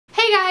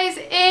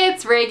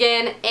it's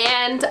Regan,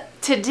 and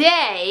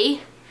today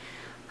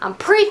I'm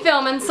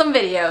pre-filming some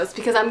videos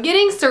because I'm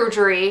getting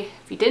surgery,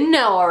 if you didn't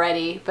know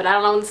already, but I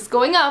don't know when this is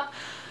going up,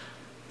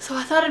 so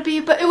I thought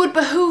it would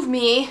behoove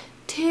me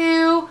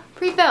to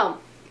pre-film.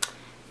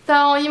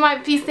 So you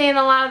might be seeing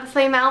a lot of the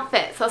same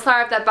outfit, so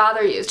sorry if that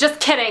bothers you. Just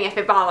kidding if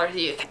it bothers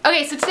you.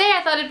 Okay, so today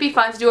I thought it'd be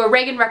fun to do a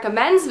Regan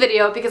Recommends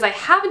video because I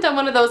haven't done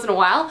one of those in a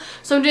while,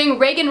 so I'm doing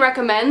Regan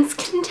Recommends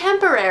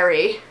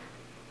Contemporary.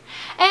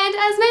 And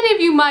as many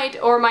of you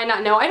might or might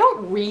not know, I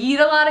don't read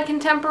a lot of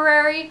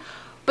contemporary,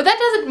 but that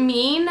doesn't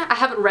mean I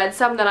haven't read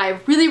some that I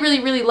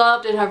really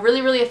loved and have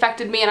really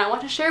affected me and I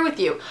want to share with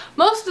you.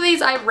 Most of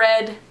these I've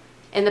read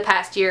in the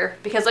past year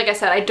because, like I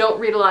said, I don't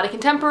read a lot of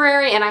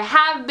contemporary, and I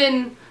have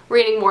been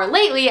reading more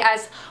lately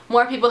as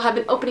more people have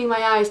been opening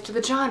my eyes to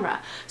the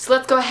genre. So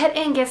let's go ahead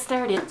and get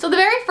started. So the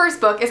very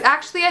first book is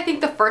actually, I think,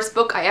 the first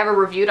book I ever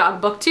reviewed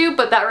on BookTube,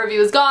 but that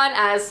review is gone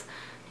as,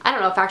 I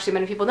don't know if actually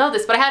many people know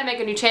this, but I had to make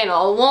a new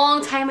channel a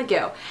long time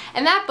ago.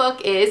 And that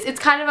book is It's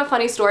Kind of a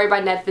Funny Story by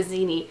Ned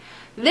Vizzini.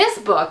 This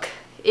book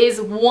is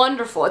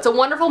wonderful. It's a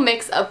wonderful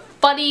mix of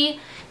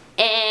funny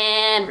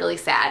and really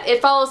sad.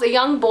 It follows a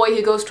young boy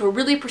who goes to a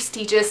really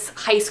prestigious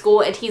high school,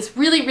 and he's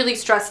really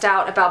stressed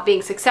out about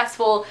being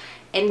successful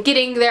and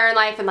getting there in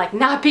life and like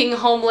not being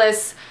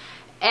homeless,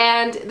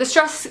 and the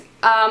stress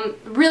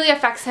really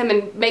affects him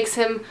and makes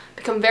him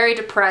become very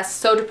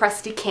depressed, so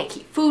depressed he can't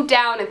keep food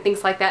down and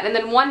things like that. And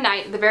then one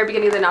night at the very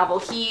beginning of the novel,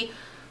 he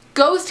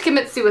goes to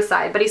commit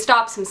suicide, but he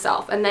stops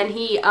himself, and then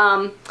he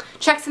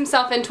checks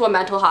himself into a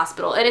mental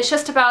hospital, and it's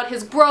just about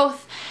his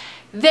growth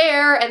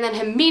there and then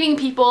him meeting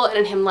people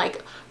and him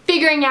like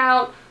figuring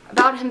out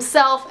about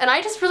himself. And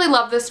I just really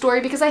love this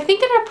story because I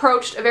think it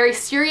approached a very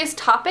serious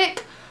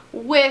topic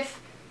with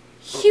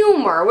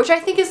humor, which I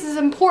think is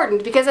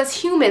important because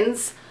as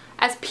humans,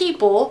 as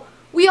people,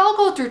 we all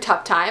go through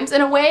tough times,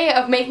 and a way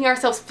of making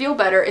ourselves feel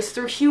better is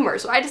through humor.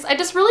 So I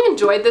just really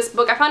enjoyed this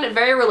book. I found it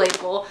very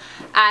relatable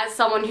as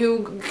someone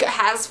who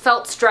has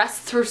felt stress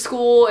through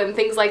school and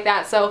things like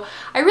that. So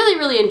I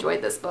really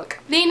enjoyed this book.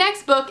 The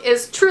next book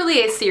is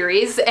truly a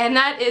series, and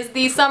that is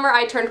the Summer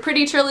I Turned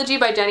Pretty trilogy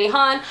by Jenny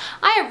Han.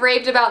 I have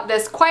raved about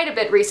this quite a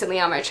bit recently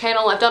on my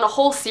channel. I've done a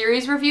whole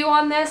series review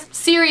on this. The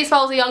series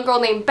follows a young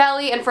girl named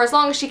Belly, and for as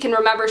long as she can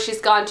remember,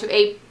 she's gone to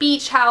a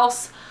beach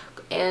house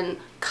in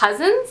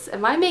Cousins?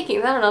 Am I making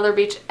that another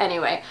beach?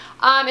 Anyway,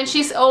 and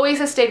she's always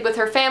has stayed with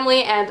her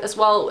family, and as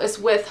well as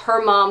with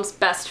her mom's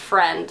best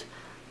friend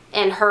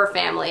and her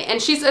family.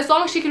 And she's, as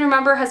long as she can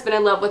remember, has been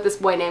in love with this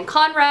boy named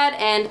Conrad.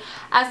 And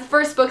as the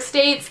first book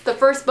states, the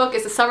first book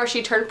is the summer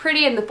she turned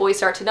pretty and the boys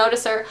start to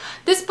notice her.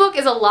 This book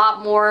is a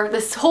lot more,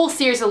 this whole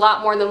series is a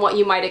lot more than what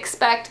you might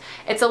expect.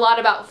 It's a lot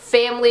about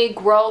family,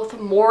 growth,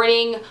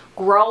 mourning,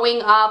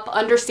 growing up,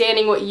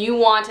 understanding what you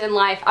want in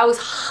life. I was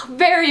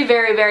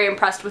very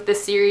impressed with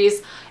this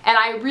series, and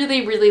I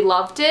really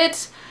loved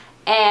it,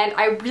 and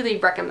I really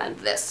recommend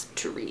this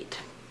to read.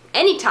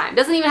 Anytime,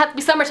 doesn't even have to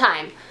be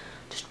summertime.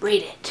 Just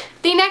read it.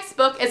 The next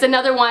book is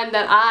another one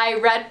that I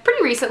read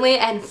pretty recently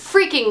and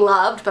freaking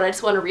loved, but I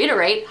just want to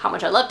reiterate how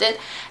much I loved it.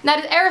 And that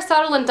is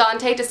Aristotle and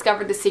Dante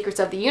Discovered the Secrets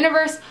of the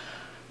Universe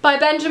by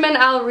Benjamin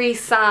Alree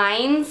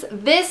Saenz.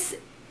 This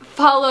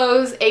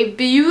follows a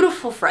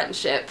beautiful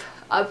friendship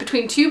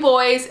between two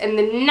boys in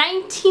the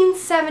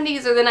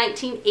 1970s or the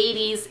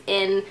 1980s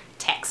in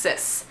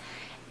Texas.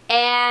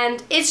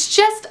 And it's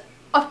just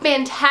a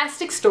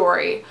fantastic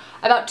story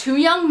about two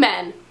young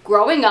men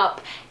growing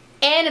up,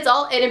 and it's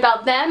all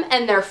about them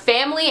and their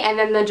family, and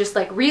then just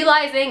like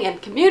realizing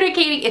and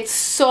communicating. It's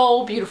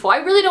so beautiful. I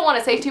really don't want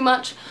to say too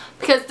much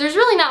because there's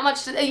really not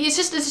much to, it's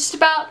just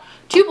about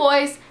two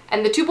boys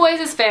and the two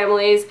boys'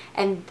 families,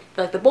 and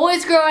like the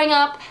boys growing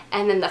up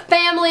and then the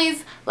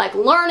families like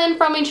learning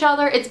from each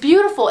other. It's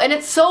beautiful, and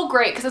it's so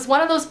great because it's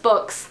one of those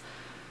books,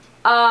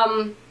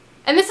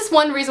 and this is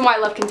one reason why I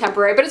love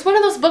contemporary, but it's one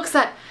of those books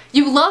that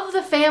you love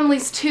the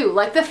families too.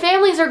 Like, the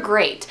families are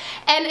great.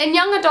 And in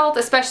young adult,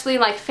 especially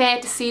like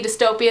fantasy,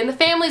 dystopian, the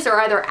families are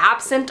either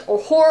absent or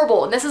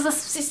horrible. And this is a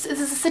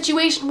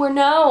situation where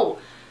no,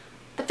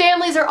 the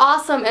families are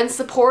awesome and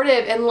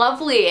supportive and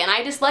lovely. And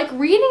I just like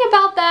reading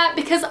about that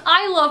because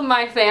I love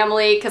my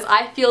family, because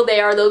I feel they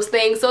are those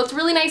things. So it's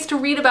really nice to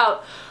read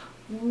about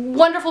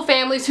wonderful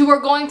families who are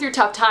going through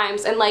tough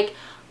times and like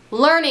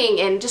learning,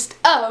 and just,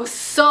 oh,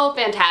 so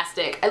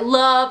fantastic. I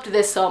loved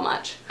this so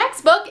much.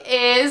 Next book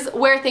is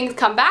Where Things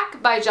Come Back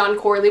by John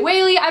Corley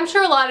Whaley. I'm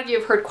sure a lot of you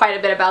have heard quite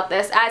a bit about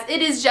this, as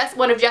it is just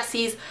one of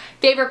Jesse's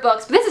favorite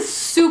books, but this is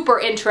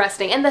super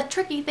interesting. And the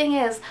tricky thing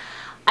is,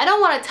 I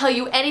don't want to tell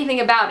you anything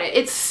about it.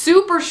 It's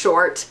super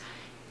short,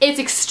 it's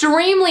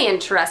extremely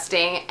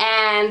interesting,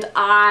 and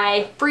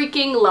I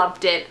freaking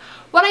loved it.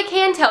 What I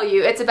can tell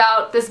you, it's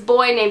about this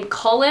boy named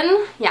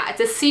Cullen. Yeah, it's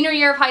his senior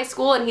year of high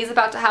school, and he's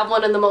about to have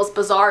one of the most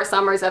bizarre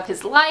summers of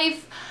his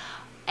life,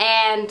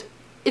 and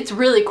it's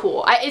really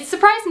cool. It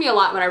surprised me a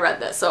lot when I read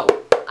this, so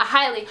I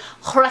highly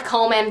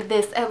recommend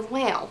this as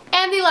well.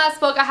 And the last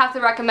book I have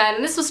to recommend,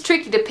 and this was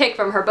tricky to pick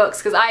from her books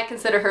because I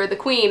consider her the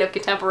queen of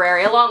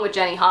contemporary along with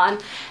Jenny Han,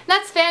 and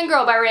that's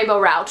Fangirl by Rainbow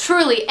Rowell.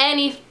 Truly,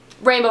 any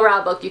Rainbow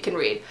Rowell book you can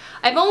read.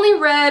 I've only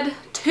read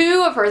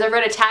 2 of hers. I've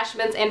read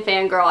Attachments and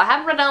Fangirl. I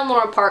haven't read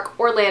Eleanor Park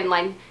or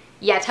Landmine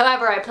yet.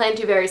 However, I plan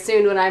to very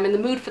soon when I'm in the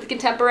mood for the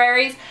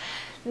contemporaries.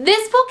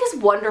 This book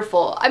is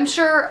wonderful.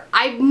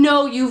 I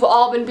know you've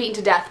all been beaten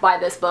to death by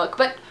this book,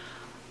 but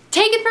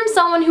take it from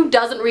someone who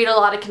doesn't read a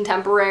lot of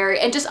contemporary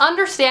and just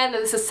understand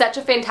that this is such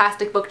a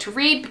fantastic book to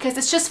read because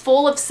it's just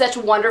full of such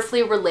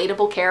wonderfully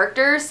relatable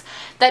characters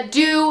that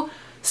do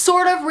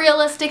sort of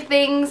realistic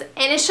things,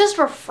 and it's just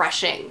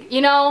refreshing, you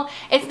know?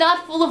 It's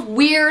not full of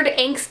weird,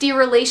 angsty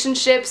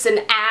relationships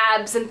and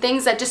abs and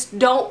things that just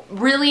don't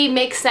really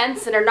make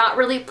sense and are not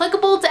really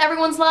applicable to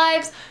everyone's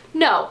lives.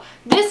 No,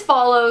 this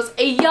follows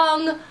a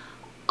young,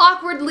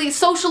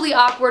 socially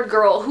awkward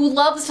girl who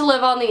loves to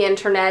live on the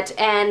internet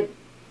and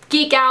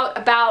geek out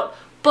about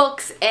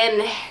books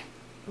and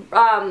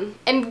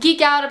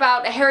geek out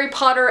about a Harry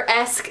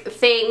Potter-esque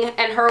thing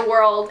in her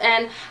world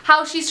and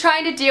how she's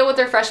trying to deal with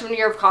her freshman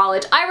year of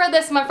college. I read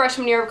this in my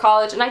freshman year of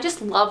college and I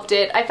just loved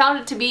it. I found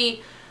it to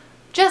be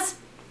just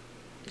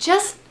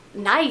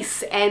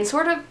nice and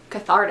sort of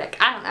cathartic.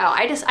 I don't know.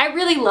 I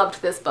really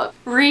loved this book.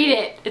 Read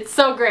it. It's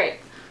so great.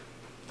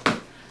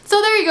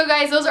 So there you go,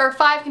 guys. Those are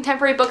 5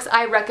 contemporary books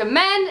I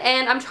recommend,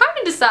 and I'm trying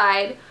to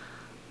decide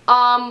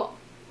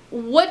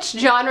which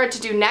genre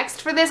to do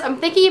next for this. I'm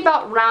thinking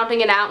about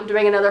rounding it out and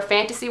doing another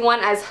fantasy one,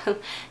 as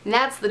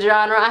that's the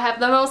genre I have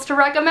the most to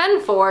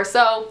recommend for.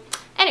 So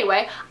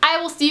anyway,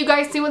 I will see you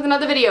guys soon with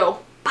another video.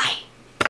 Bye!